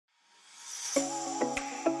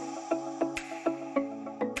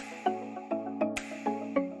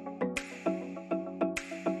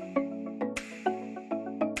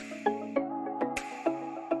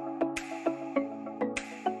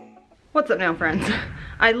What's up now, friends?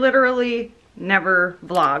 I literally never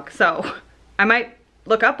vlog, so I might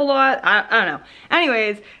look up a lot. I don't know.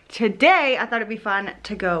 Anyways, today I thought it'd be fun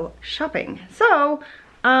to go shopping. So,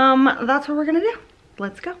 that's what we're gonna do.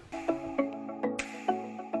 Let's go.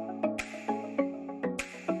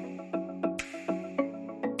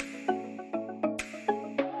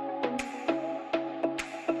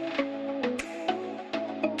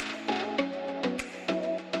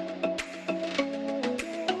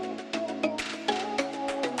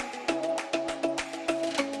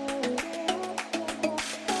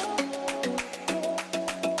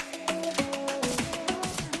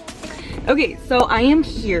 Okay, so I am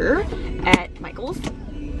here at Michael's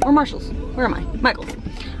or Marshall's. Where am I? Michael's.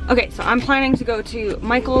 Okay, so I'm planning to go to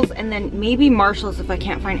Michael's and then maybe Marshall's if I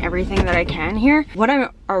can't find everything that I can here. What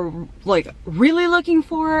I'm like really looking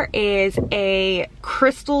for is a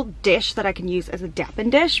crystal dish that I can use as a dapping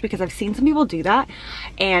dish because I've seen some people do that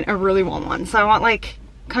and I really want one. So I want like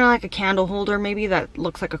kind of like a candle holder maybe that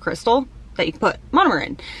looks like a crystal that you can put monomer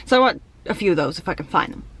in. So I want a few of those if I can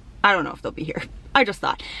find them. I don't know if they'll be here. I just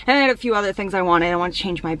thought. And I had a few other things I wanted. I want to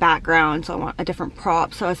change my background, so I want a different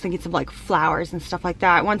prop. So I was thinking some like flowers and stuff like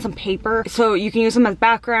that. I want some paper, so you can use them as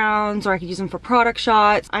backgrounds or I could use them for product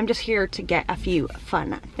shots. I'm just here to get a few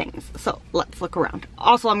fun things. So let's look around.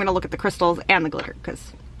 Also, I'm gonna look at the crystals and the glitter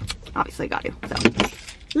because obviously got to. So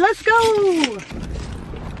let's go!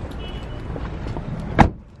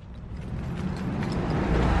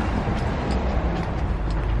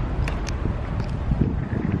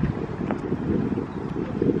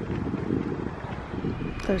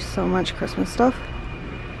 There's so much Christmas stuff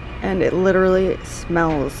and it literally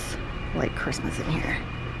smells like Christmas in here.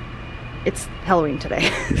 It's Halloween today.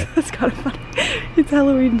 It's kind of funny. It's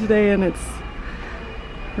Halloween today and it's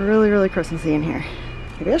really, really Christmassy in here.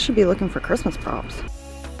 Maybe I should be looking for Christmas props.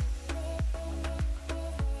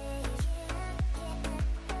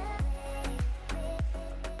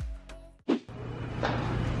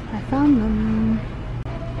 I found them.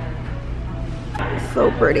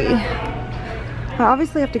 So pretty. I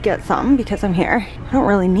obviously have to get some because I'm here. I don't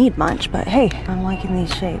really need much, but hey, I'm liking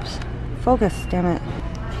these shapes. Focus, damn it.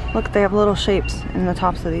 Look, they have little shapes in the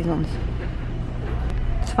tops of these ones.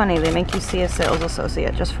 It's funny, they make you see a sales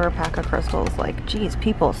associate just for a pack of crystals. Like, geez,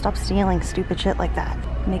 people, stop stealing stupid shit like that.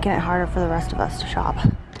 Making it harder for the rest of us to shop.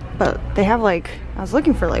 But they have like, I was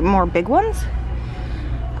looking for like more big ones.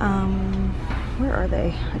 Where are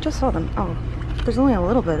they? I just saw them. Oh, there's only a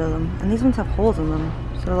little bit of them. And these ones have holes in them.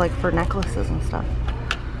 So they're like for necklaces and stuff.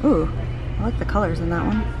 Ooh, I like the colors in that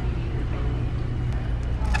one.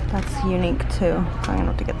 That's unique too. So I'm gonna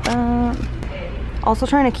have to get that. Also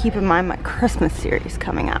trying to keep in mind my Christmas series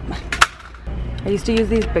coming up. I used to use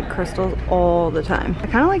these big crystals all the time. I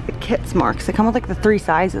kind of like the kits marks. They come with like the 3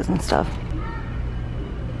 sizes and stuff.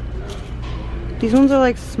 These ones are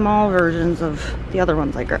like small versions of the other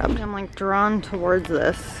ones I grabbed. I'm like drawn towards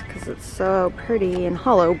this because it's so pretty and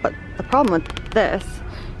hollow, but the problem with this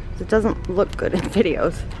is it doesn't look good in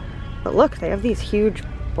videos. But look, they have these huge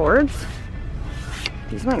boards.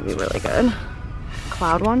 These might be really good.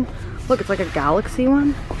 Cloud one. Look, it's like a galaxy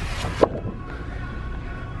one.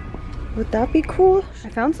 Would that be cool? I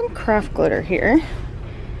found some craft glitter here.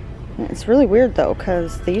 And it's really weird though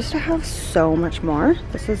because they used to have so much more.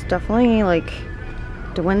 This is definitely like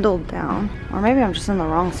dwindled down, or maybe I'm just in the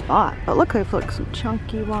wrong spot. But look, they've like some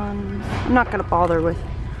chunky ones. I'm not gonna bother with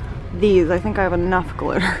these. I think I have enough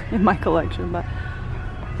glitter in my collection, but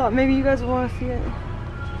I thought maybe you guys would want to see it.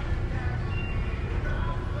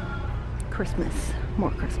 Christmas,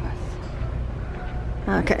 more Christmas.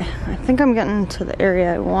 Okay, I think I'm getting to the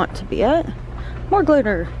area I want to be at. More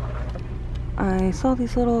glitter. I saw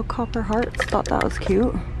these little copper hearts, thought that was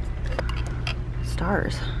cute.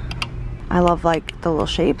 Stars. I love like the little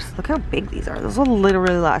shapes. Look how big these are. Those will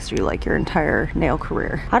literally last you like your entire nail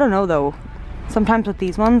career. I don't know though. Sometimes with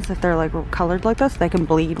these ones, if they're like colored like this, they can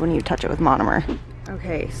bleed when you touch it with monomer.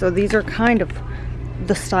 Okay, so these are kind of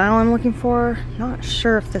the style I'm looking for. Not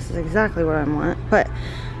sure if this is exactly what I want, but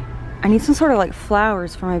I need some sort of like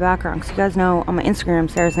flowers for my background. Because you guys know on my Instagram,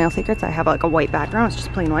 Sarah's Nail Secrets, I have like a white background. It's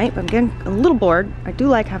just plain white, but I'm getting a little bored. I do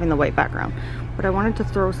like having the white background, but I wanted to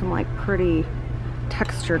throw some like pretty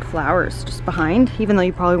textured flowers just behind, even though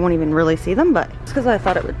you probably won't even really see them, but it's because I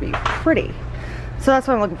thought it would be pretty. So that's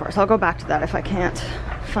what I'm looking for. So I'll go back to that if I can't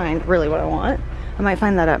find really what I want. I might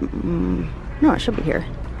find that at, no, it should be here.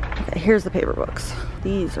 Okay, here's the paper books.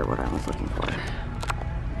 These are what I was looking for.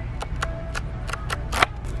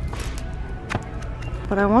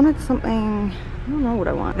 But I wanted something, I don't know what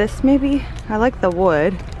I want. This maybe? I like the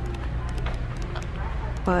wood,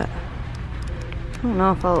 but I don't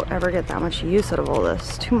know if I'll ever get that much use out of all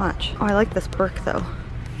this. Too much. Oh, I like this brick though.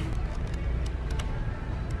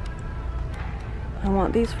 I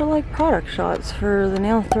want these for like product shots for the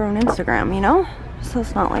nail thrown Instagram, you know? So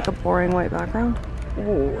it's not like a boring white background.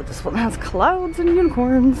 Oh, this one has clouds and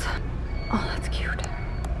unicorns. Oh, that's cute.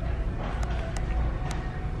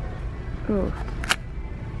 Ooh.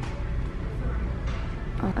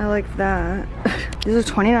 Oh, I like that. These are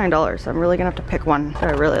 $29, so I'm really gonna have to pick one that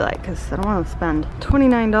I really like because I don't want to spend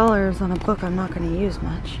 $29 on a book I'm not gonna use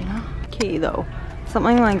much, you know? Okay though,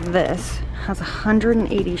 something like this has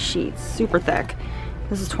 180 sheets, super thick.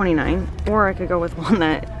 This is $29, or I could go with one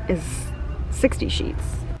that is 60 sheets.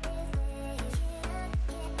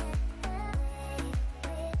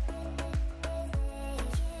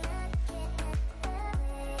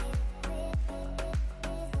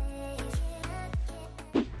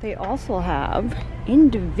 They also have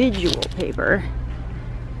individual paper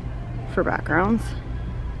for backgrounds,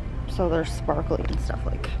 so they're sparkly and stuff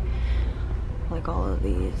like all of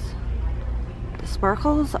these. The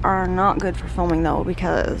sparkles are not good for filming though,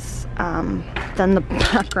 because then the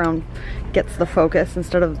background gets the focus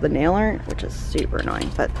instead of the nail art, which is super annoying.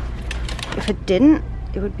 But if it didn't,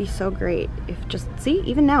 it would be so great. If just, see,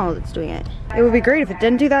 even now it's doing it. It would be great if it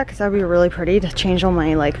didn't do that, because that would be really pretty to change all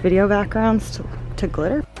my like video backgrounds to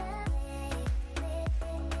glitter.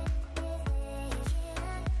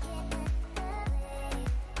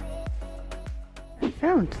 I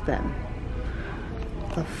found them.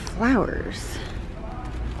 The flowers.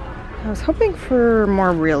 I was hoping for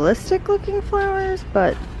more realistic looking flowers,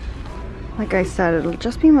 but like I said, it'll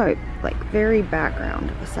just be my like very background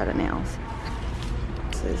of a set of nails.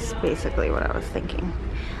 This is basically what I was thinking.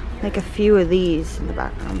 Like a few of these in the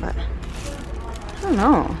background, but I don't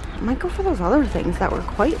know. I might go for those other things that were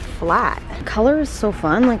quite flat. Color is so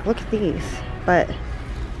fun, like look at these. But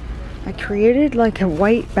I created like a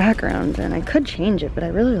white background and I could change it, but I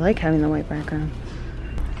really like having the white background.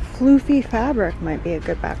 Floofy fabric might be a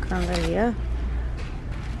good background idea.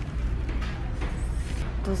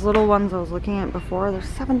 Those little ones I was looking at before, they're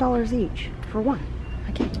 $7 each for one.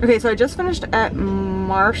 I can't. Okay, so I just finished at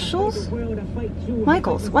Michael's.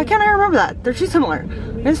 Why can't I remember that? They're too similar.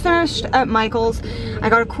 I just finished at Michael's. I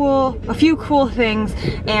got a few cool things,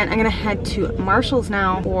 and I'm gonna head to Marshall's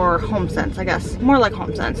now, or Homesense, I guess. More like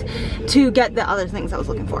Homesense, to get the other things I was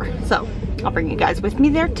looking for. So I'll bring you guys with me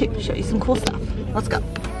there too, show you some cool stuff. Let's go.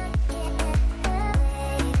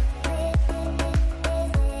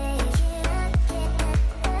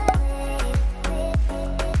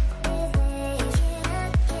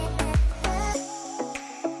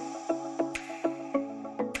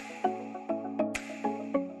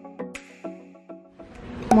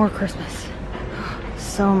 More Christmas.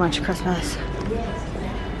 So much Christmas.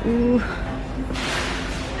 Ooh,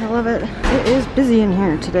 I love it. It is busy in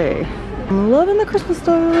here today. I'm loving the Christmas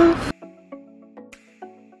stuff.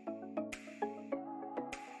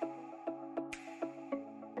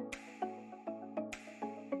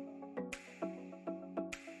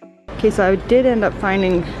 Okay, so I did end up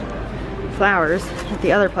finding flowers at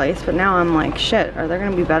the other place, but now I'm like, shit, are they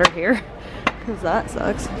gonna be better here? Because that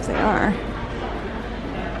sucks if they are.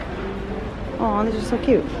 Oh, these are so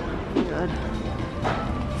cute. Good.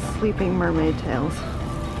 Sleeping mermaid tails.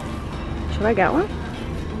 Should I get one?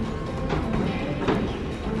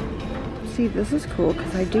 See, this is cool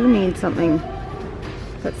because I do need something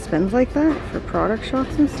that spins like that for product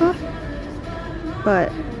shots and stuff.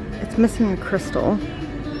 But it's missing a crystal.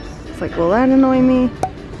 It's like, will that annoy me?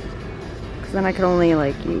 Because then I could only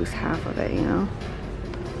like use half of it, you know?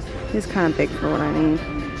 It's kind of big for what I need.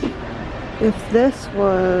 If this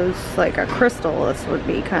was like a crystal, this would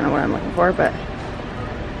be kind of what I'm looking for, but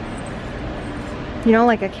you know,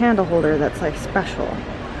 like a candle holder that's like special.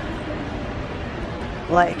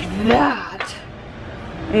 Like that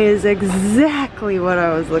is exactly what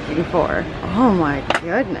I was looking for. Oh my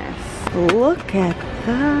goodness. Look at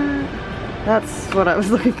that. That's what I was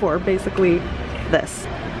looking for, basically this.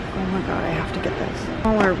 Oh my god, I have to get this.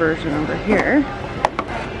 Smaller version over here.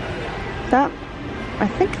 That, I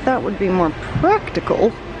think that would be more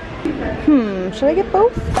practical. Should I get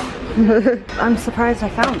both? I'm surprised I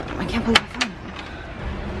found them. I can't believe I found them.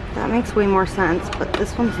 That makes way more sense, but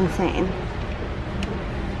this one's insane.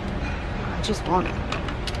 I just want it.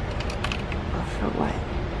 But for what?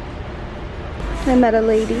 I met a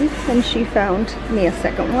lady and she found me a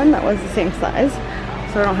second one that was the same size.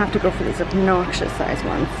 So I don't have to go for these obnoxious size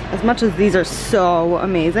ones. As much as these are so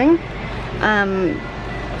amazing,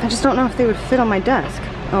 I just don't know if they would fit on my desk.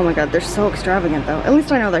 Oh my god, they're so extravagant though. At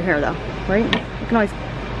least I know they're here though, right? You can always,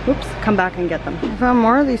 oops, come back and get them. I found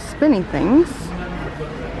more of these spinny things.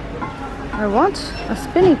 I want a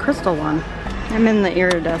spinny crystal one. I'm in the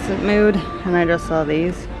iridescent mood and I just saw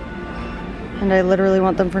these. And I literally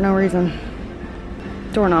want them for no reason.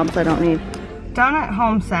 Doorknobs I don't need. Down at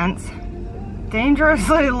Homesense,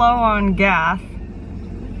 dangerously low on gas.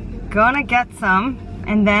 Gonna get some,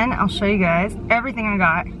 and then I'll show you guys everything I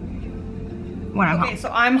got when I'm home. Okay, so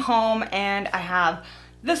I'm home and I have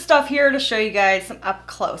this stuff here to show you guys some up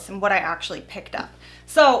close and what I actually picked up.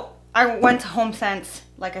 So I went to Homesense,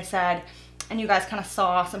 like I said, and you guys kind of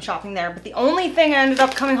saw some shopping there, but the only thing I ended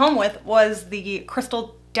up coming home with was the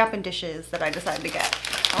crystal Dipping dishes that I decided to get.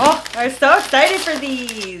 Oh, I'm so excited for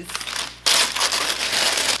these.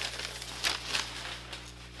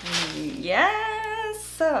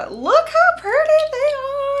 Yes, look how pretty they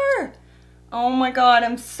are. Oh my god,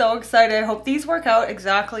 I'm so excited. I hope these work out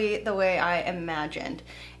exactly the way I imagined.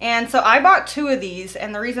 And so I bought 2 of these,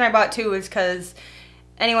 and the reason I bought 2 is because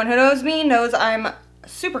anyone who knows me knows I'm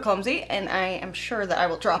super clumsy, and I am sure that I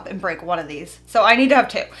will drop and break one of these. So I need to have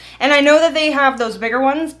 2. And I know that they have those bigger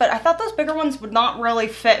ones, but I thought those bigger ones would not really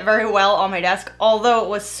fit very well on my desk, although it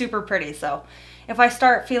was super pretty. So if I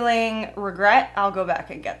start feeling regret, I'll go back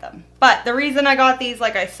and get them. But the reason I got these,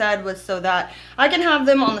 like I said, was so that I can have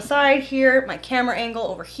them on the side here, my camera angle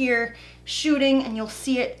over here, shooting, and you'll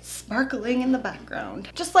see it sparkling in the background.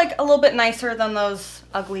 Just like a little bit nicer than those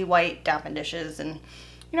ugly white Dipping dishes, and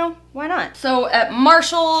you know, why not? So at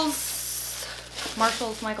Michael's,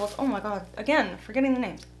 oh my god, again, forgetting the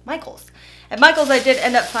names, Michael's. At Michael's I did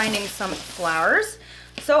end up finding some flowers.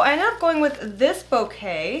 So I ended up going with this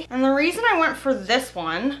bouquet, and the reason I went for this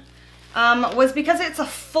one was because it's a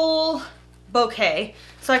full bouquet,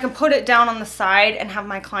 so I can put it down on the side and have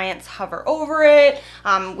my clients hover over it.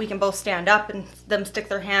 We can both stand up and them stick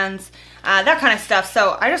their hands, that kind of stuff.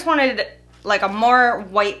 So I just wanted like a more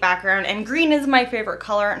white background, and green is my favorite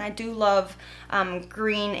color, and I do love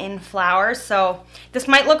green in flowers, so this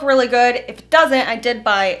might look really good. If it doesn't, I did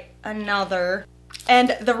buy another,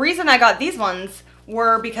 and the reason I got these ones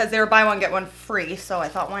were because they were buy one get one free, so I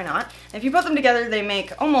thought why not. If you put them together, they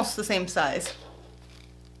make almost the same size.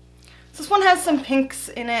 This one has some pinks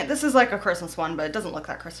in it. This is like a Christmas one, but it doesn't look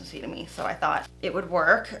that Christmassy to me, so I thought it would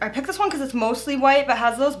work. I picked this one because it's mostly white, but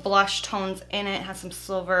has those blush tones in it. It has some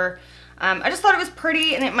silver. I just thought it was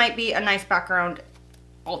pretty, and it might be a nice background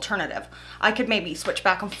alternative. I could maybe switch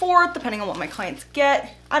back and forth depending on what my clients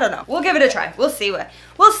get. I don't know. We'll give it a try. We'll see.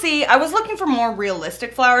 We'll see. I was looking for more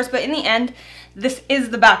realistic flowers, but in the end, this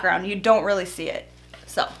is the background. You don't really see it.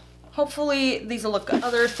 So hopefully these will look good.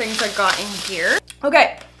 Other things I got in here.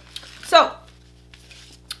 Okay, so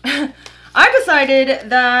I decided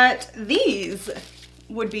that these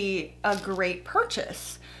would be a great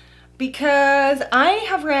purchase because I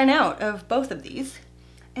have ran out of both of these,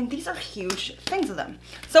 and these are huge things of them.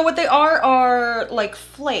 So what they are like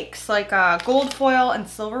flakes, like gold foil and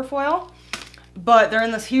silver foil, but they're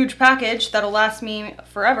in this huge package that'll last me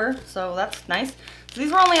forever, so that's nice. So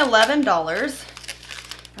these were only $11.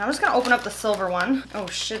 And I'm just gonna open up the silver one. Oh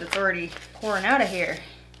shit, it's already pouring out of here.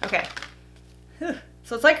 Okay.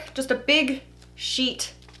 So it's like just a big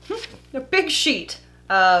sheet,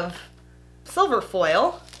 of silver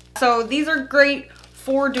foil. So these are great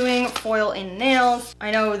for doing foil in nails.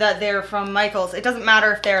 I know that they're from Michael's. It doesn't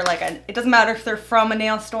matter if they're like it doesn't matter if they're from a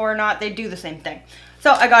nail store or not. They do the same thing.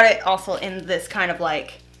 So I got it also in this kind of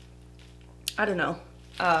like, I don't know,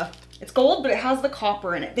 it's gold, but it has the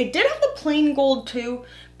copper in it. They did have the plain gold too,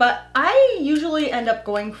 but I usually end up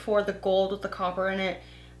going for the gold with the copper in it.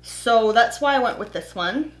 So that's why I went with this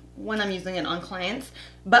one when I'm using it on clients.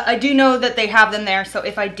 But I do know that they have them there, so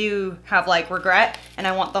if I do have like regret and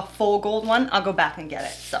I want the full gold one, I'll go back and get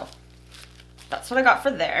it. So that's what I got for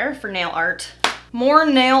there, for nail art. More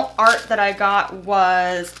nail art that I got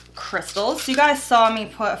was crystals. So you guys saw me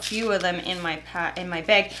put a few of them in my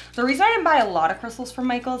bag. The reason I didn't buy a lot of crystals from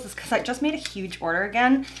Michael's is because I just made a huge order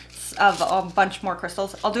again of a bunch more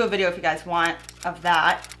crystals. I'll do a video if you guys want of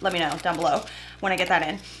that. Let me know down below when I get that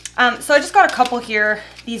in. So I just got a couple here.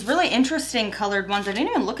 These really interesting colored ones. I didn't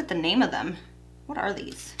even look at the name of them. What are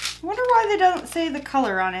these? I wonder why they don't say the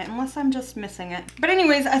color on it, unless I'm just missing it. But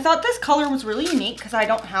anyways, I thought this color was really unique because I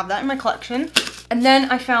don't have that in my collection. And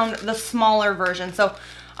then I found the smaller version. So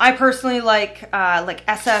I personally like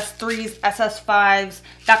SS3s, SS5s,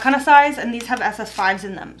 that kind of size, and these have SS5s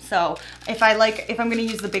in them. So if I'm gonna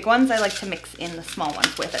use the big ones, I like to mix in the small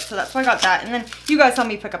ones with it. So that's why I got that. And then you guys saw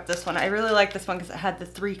me pick up this one. I really like this one because it had the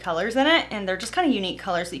 3 colors in it, and they're just kind of unique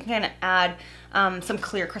colors. So you can kind of add some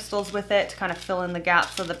clear crystals with it to kind of fill in the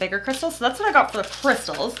gaps of the bigger crystals. So that's what I got for the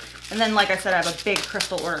crystals. And then, like I said, I have a big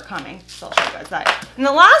crystal order coming, so I'll show you guys that. And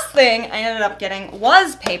the last thing I ended up getting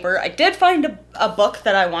was paper. I did find a book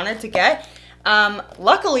that I wanted to get.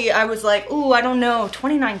 Luckily, I was like, ooh, I don't know,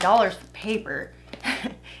 $29 for paper.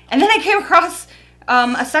 And then I came across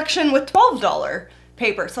a section with $12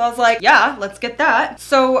 paper. So I was like, yeah, let's get that.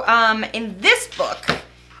 So in this book,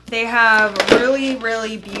 they have really,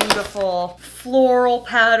 really beautiful floral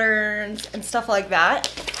patterns and stuff like that.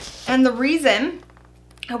 And the reason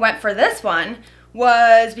I went for this one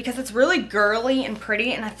was because it's really girly and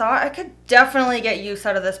pretty, and I thought I could definitely get use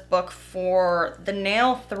out of this book for the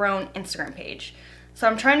Nail Throne Instagram page. So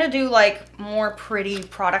I'm trying to do like more pretty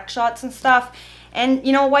product shots and stuff, and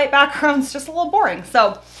you know, white background's just a little boring.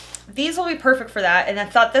 So these will be perfect for that, and I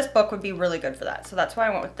thought this book would be really good for that. So that's why I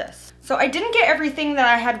went with this. So I didn't get everything that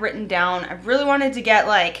I had written down. I really wanted to get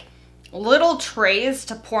like little trays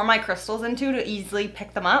to pour my crystals into to easily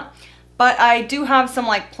pick them up. But I do have some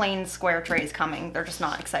like plain square trays coming. They're just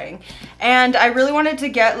not exciting. And I really wanted to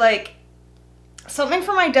get like something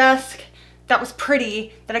for my desk that was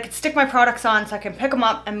pretty, that I could stick my products on so I can pick them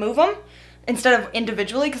up and move them instead of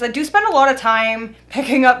individually, because I do spend a lot of time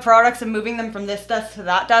picking up products and moving them from this desk to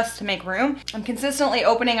that desk to make room. I'm consistently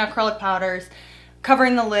opening acrylic powders,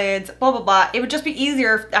 covering the lids, blah, blah, blah. It would just be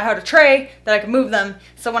easier if I had a tray that I could move them.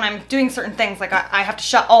 So when I'm doing certain things, like I have to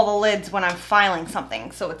shut all the lids when I'm filing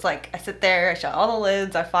something. So it's like I sit there, I shut all the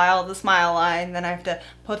lids, I file the smile line, then I have to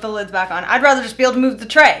put the lids back on. I'd rather just be able to move the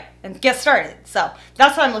tray and get started. So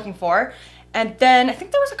that's what I'm looking for. And then I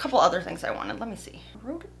think there was a couple other things I wanted. Let me see. I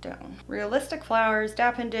wrote it down. Realistic flowers,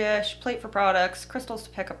 dappen dish, plate for products, crystals to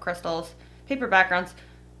pick up crystals, paper backgrounds.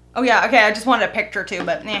 Oh yeah, okay, I just wanted a picture too,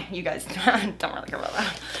 but you guys don't really care about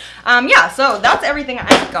that. Yeah, so that's everything I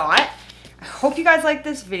got. I hope you guys liked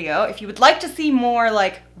this video. If you would like to see more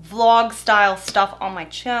like vlog style stuff on my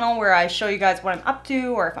channel where I show you guys what I'm up to,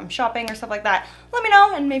 or if I'm shopping or stuff like that, let me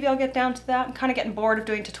know and maybe I'll get down to that. I'm kind of getting bored of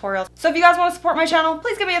doing tutorials. So if you guys want to support my channel,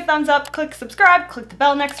 please give me a thumbs up, click subscribe, click the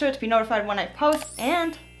bell next to it to be notified when I post,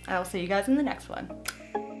 and I will see you guys in the next one.